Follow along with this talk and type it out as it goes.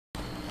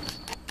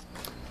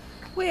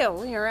Well,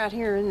 we are out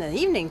here in the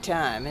evening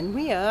time, and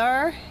we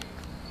are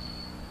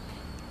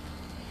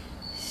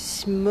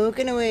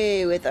smoking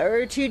away with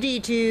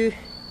R2D2,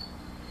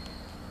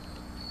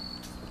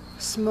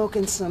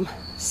 smoking some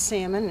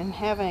salmon and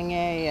having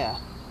a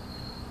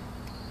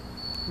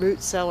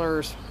root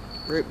cellars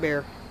root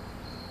beer.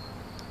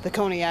 The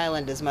Coney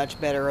Island is much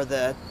better, or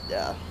the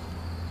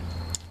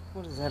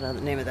what is that other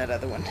name of that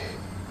other one?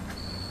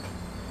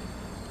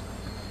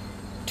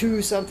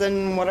 Two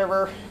something,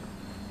 whatever.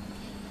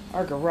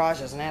 Our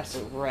garage is an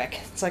absolute wreck.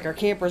 It's like our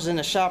camper's in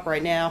the shop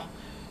right now.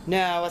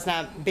 No, it's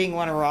not being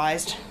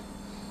winterized.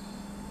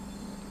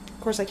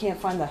 Of course, I can't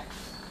find the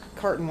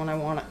carton when I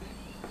want it.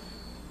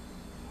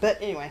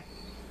 But anyway.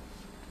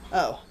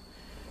 Oh,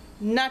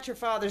 not your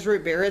father's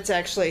root beer. It's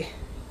actually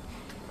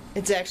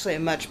a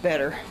much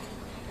better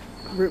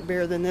root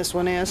beer than this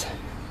one is.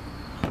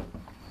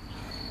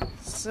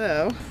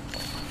 So,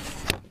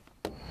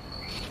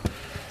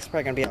 it's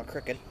probably gonna be all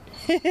crooked.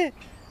 Oh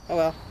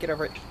well, get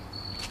over it.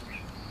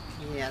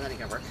 Yeah, that ain't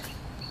gonna work.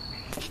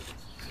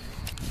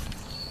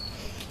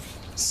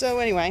 So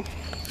anyway,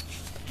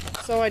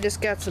 I just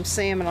got some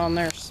salmon on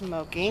there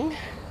smoking.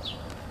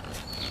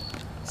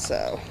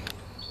 So,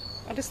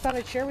 I just thought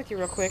I'd share with you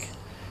real quick.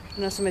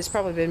 I know somebody's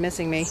probably been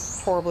missing me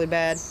horribly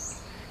bad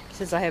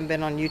since I haven't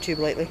been on YouTube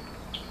lately.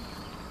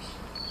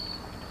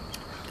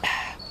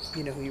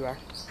 You know who you are.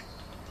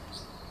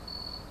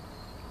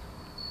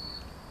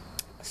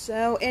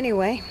 So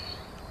anyway,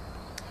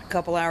 a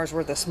couple hours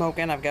worth of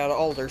smoking. I've got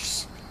older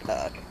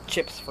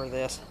chips for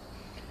this.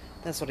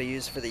 That's what I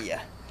use for the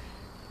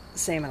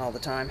salmon all the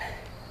time.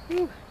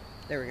 Whew.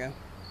 There we go.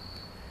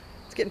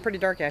 It's getting pretty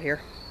dark out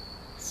here.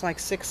 It's like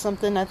 6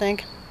 something, I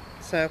think.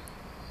 So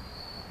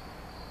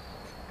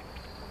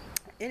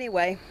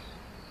anyway,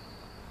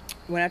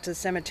 went out to the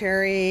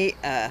cemetery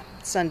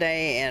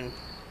Sunday and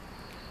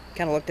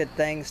kind of looked at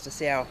things to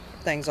see how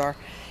things are,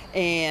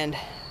 and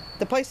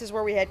the places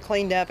where we had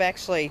cleaned up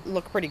actually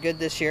look pretty good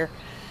this year.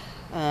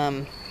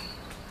 I'm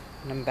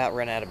about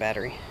run out of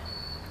battery,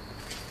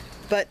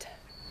 but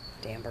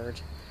damn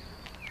birds.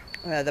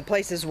 The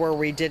places where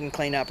we didn't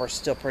clean up are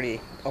still pretty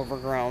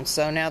overgrown.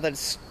 So now that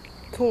it's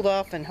cooled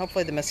off and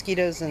hopefully the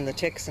mosquitoes and the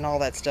ticks and all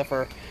that stuff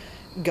are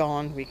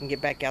gone, we can get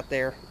back out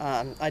there.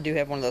 I do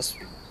have one of those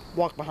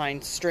walk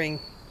behind string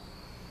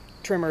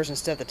trimmers and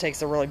stuff that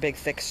takes a really big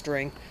thick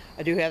string.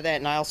 I do have that,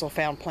 and I also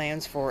found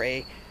plans for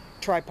a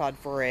tripod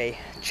for a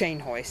chain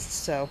hoist.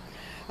 So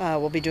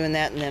we'll be doing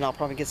that, and then I'll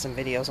probably get some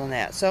videos on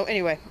that. So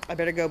anyway, I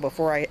better go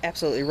before I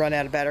absolutely run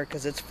out of battery,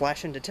 because it's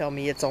flashing to tell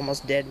me it's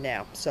almost dead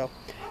now. So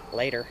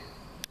later.